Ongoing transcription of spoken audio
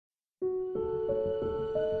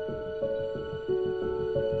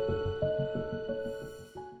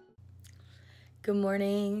Good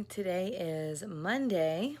morning. Today is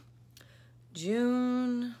Monday,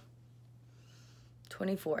 June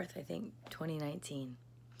 24th, I think, 2019.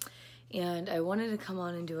 And I wanted to come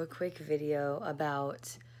on and do a quick video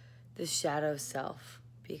about the shadow self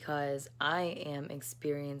because I am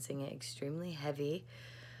experiencing it extremely heavy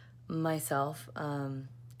myself and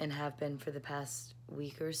have been for the past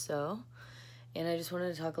week or so. And I just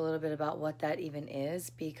wanted to talk a little bit about what that even is,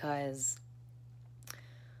 because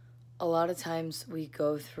a lot of times we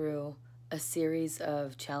go through a series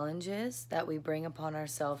of challenges that we bring upon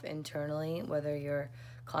ourselves internally, whether you're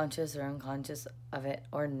conscious or unconscious of it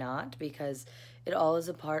or not, because it all is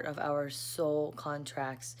a part of our soul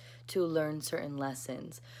contracts to learn certain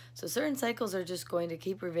lessons. So certain cycles are just going to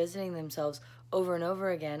keep revisiting themselves over and over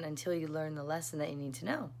again until you learn the lesson that you need to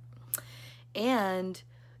know. And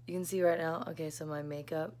you can see right now, okay, so my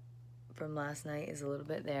makeup from last night is a little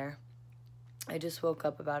bit there. I just woke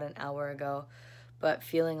up about an hour ago, but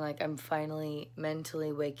feeling like I'm finally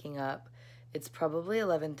mentally waking up. It's probably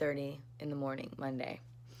 11:30 in the morning, Monday.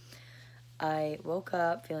 I woke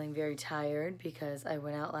up feeling very tired because I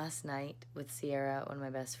went out last night with Sierra, one of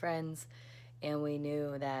my best friends, and we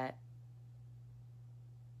knew that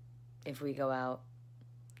if we go out,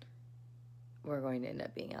 we're going to end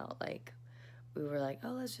up being out. Like, we were like,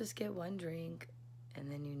 oh, let's just get one drink,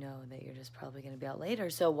 and then you know that you're just probably going to be out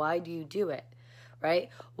later. So why do you do it, right?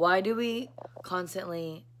 Why do we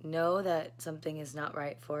constantly know that something is not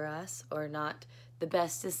right for us or not the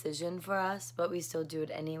best decision for us, but we still do it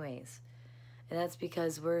anyways? And that's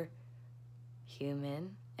because we're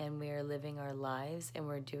human and we are living our lives and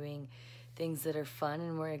we're doing things that are fun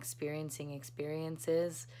and we're experiencing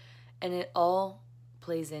experiences, and it all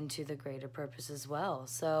plays into the greater purpose as well.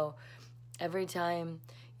 So every time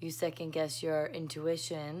you second guess your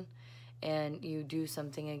intuition and you do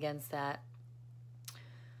something against that,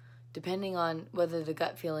 depending on whether the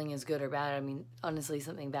gut feeling is good or bad, I mean, honestly,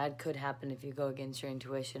 something bad could happen if you go against your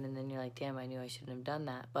intuition and then you're like, damn, I knew I shouldn't have done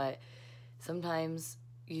that. But sometimes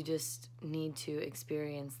you just need to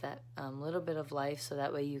experience that little bit of life so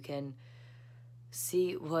that way you can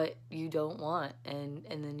see what you don't want, and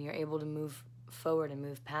then you're able to move forward and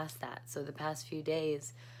move past that. So the past few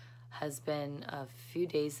days has been a few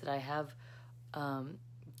days that I have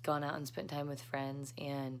gone out and spent time with friends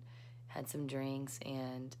and had some drinks,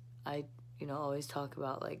 and I always talk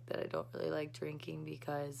about like that I don't really like drinking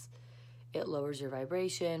because it lowers your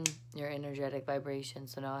vibration, your energetic vibration.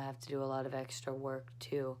 So now I have to do a lot of extra work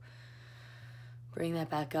to bring that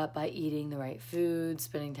back up by eating the right food,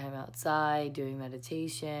 spending time outside, doing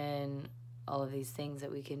meditation, all of these things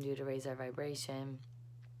that we can do to raise our vibration.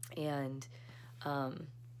 And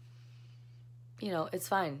it's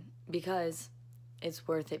fine because it's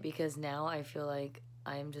worth it, because now I feel like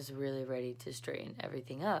I'm just really ready to straighten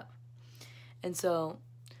everything up. And so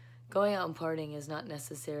going out and partying is not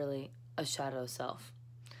necessarily a shadow self,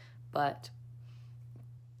 but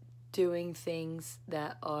doing things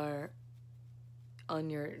that are on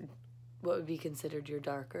your, what would be considered your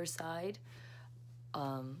darker side,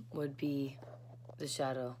 would be the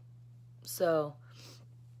shadow. So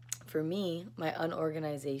for me, my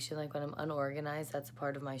unorganization, like when I'm unorganized, that's a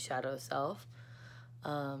part of my shadow self,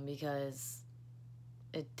 because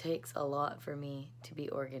it takes a lot for me to be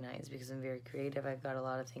organized because I'm very creative. I've got a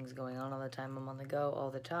lot of things going on all the time. I'm on the go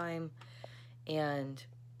all the time. And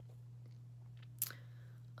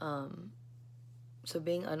so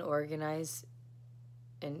being unorganized,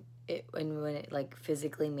 and when it like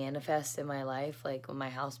physically manifests in my life, like when my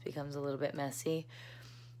house becomes a little bit messy,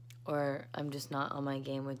 or I'm just not on my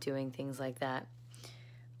game with doing things like that,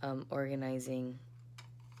 organizing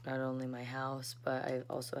not only my house, but I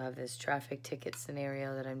also have this traffic ticket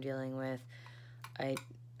scenario that I'm dealing with. I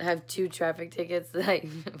have 2 traffic tickets that I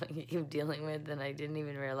keep dealing with and I didn't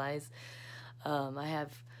even realize. I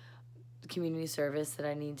have community service that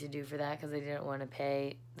I need to do for that because I didn't want to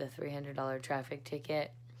pay the $300 traffic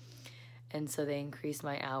ticket. And so they increased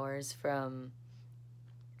my hours from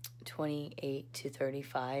 28 to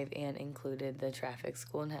 35 and included the traffic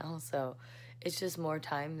school now. So it's just more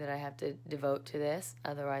time that I have to devote to this.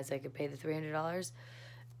 Otherwise, I could pay the $300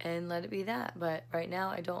 and let it be that. But right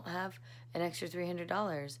now, I don't have an extra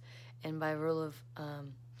 $300. And by rule of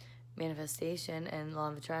manifestation and law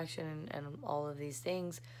of attraction and all of these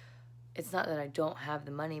things, it's not that I don't have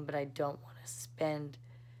the money, but I don't want to spend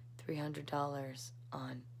 $300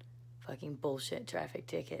 on fucking bullshit traffic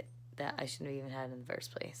ticket that I shouldn't have even had in the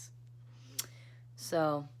first place.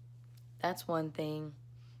 So that's one thing.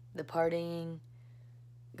 The partying,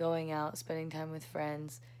 going out, spending time with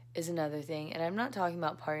friends is another thing. And I'm not talking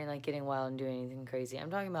about partying like getting wild and doing anything crazy.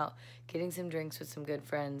 I'm talking about getting some drinks with some good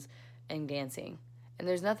friends and dancing. And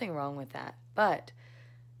there's nothing wrong with that. But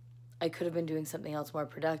I could have been doing something else more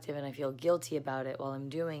productive, and I feel guilty about it while I'm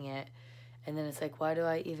doing it. And then it's like, why do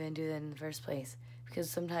I even do that in the first place? Because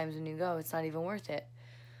sometimes when you go, it's not even worth it.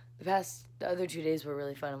 The other 2 days were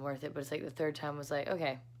really fun and worth it, but it's like the third time was like,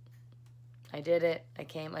 okay, I did it. I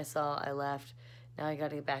came, I saw, I left. Now I got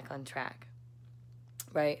to get back on track,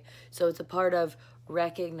 right? So it's a part of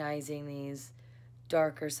recognizing these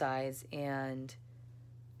darker sides and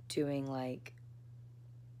doing like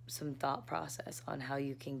some thought process on how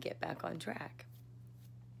you can get back on track.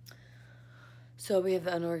 So we have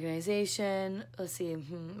the unorganization. Let's see,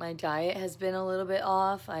 my diet has been a little bit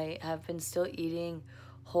off. I have been still eating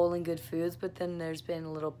whole and good foods, but then there's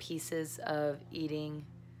been little pieces of eating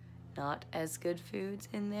not as good foods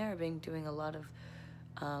in there. I've been doing a lot of,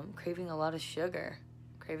 craving a lot of sugar.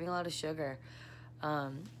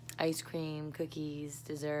 Ice cream, cookies,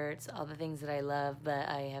 desserts, all the things that I love, but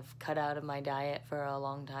I have cut out of my diet for a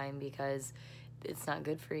long time because it's not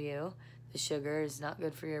good for you. The sugar is not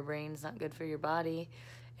good for your brain, it's not good for your body,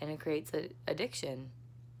 and it creates an addiction.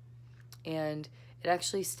 And it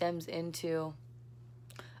actually stems into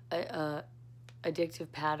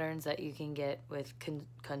addictive patterns that you can get with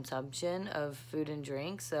consumption of food and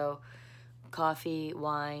drink. So coffee,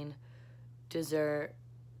 wine, dessert,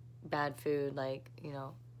 bad food, like, you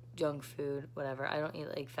know, junk food, whatever. I don't eat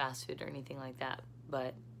like fast food or anything like that,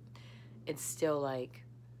 but it's still like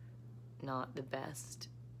not the best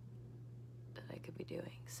that I could be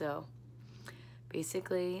doing. So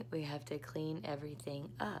basically we have to clean everything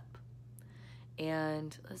up.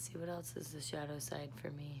 And let's see, what else is the shadow side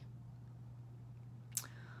for me?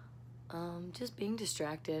 Just being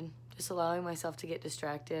distracted, just allowing myself to get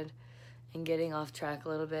distracted and getting off track a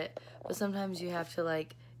little bit. But sometimes you have to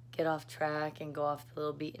like get off track and go off the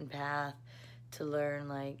little beaten path to learn,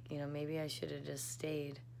 like, you know, maybe I should have just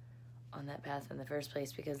stayed on that path in the first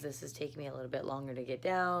place because this is taking me a little bit longer to get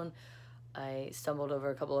down. I stumbled over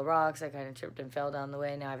a couple of rocks. I kind of tripped and fell down the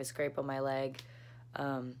way. Now I have a scrape on my leg.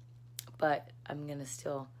 But I'm going to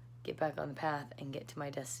still get back on the path and get to my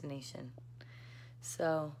destination.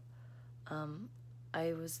 So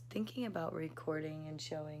I was thinking about recording and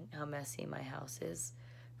showing how messy my house is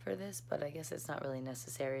for this, but I guess it's not really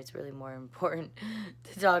necessary. It's really more important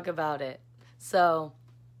to talk about it. So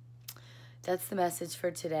that's the message for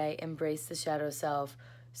today. Embrace the shadow self.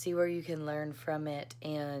 See where you can learn from it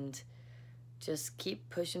and just keep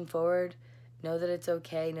pushing forward. Know that it's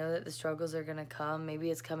okay. Know that the struggles are going to come. Maybe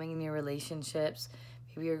it's coming in your relationships.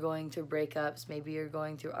 Maybe you're going through breakups. Maybe you're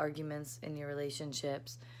going through arguments in your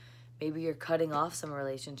relationships. Maybe you're cutting off some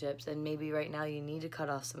relationships, and maybe right now you need to cut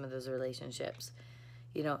off some of those relationships.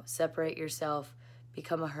 You know, separate yourself,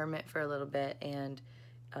 become a hermit for a little bit, and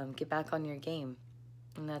get back on your game.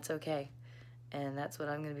 And that's okay. And that's what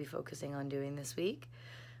I'm going to be focusing on doing this week.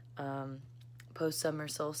 Post-summer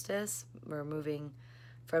solstice, we're moving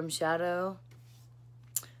from shadow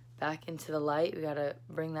back into the light. We got to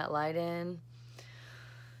bring that light in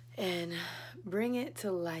and bring it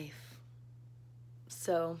to life.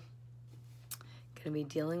 So, going to be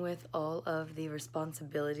dealing with all of the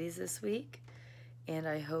responsibilities this week. And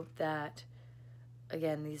I hope that,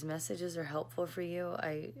 again, these messages are helpful for you.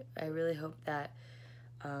 I really hope that,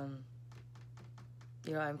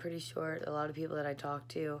 you know, I'm pretty sure a lot of people that I talk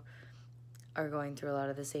to are going through a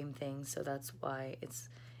lot of the same things. So that's why it's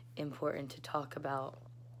important to talk about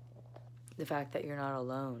the fact that you're not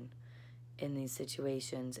alone in these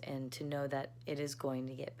situations and to know that it is going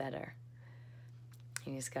to get better.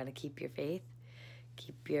 You just got to keep your faith,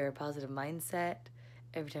 keep your positive mindset.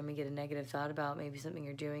 Every time you get a negative thought about maybe something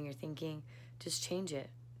you're doing or thinking, just change it.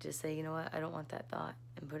 Just say, you know what, I don't want that thought,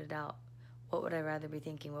 and put it out. What would I rather be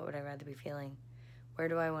thinking? What would I rather be feeling? Where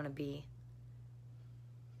do I want to be?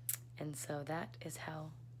 And so that is how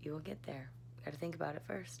you will get there. You got to think about it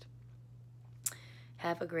first.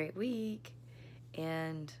 Have a great week.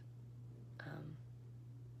 And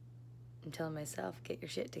I'm telling myself, get your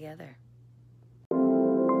shit together.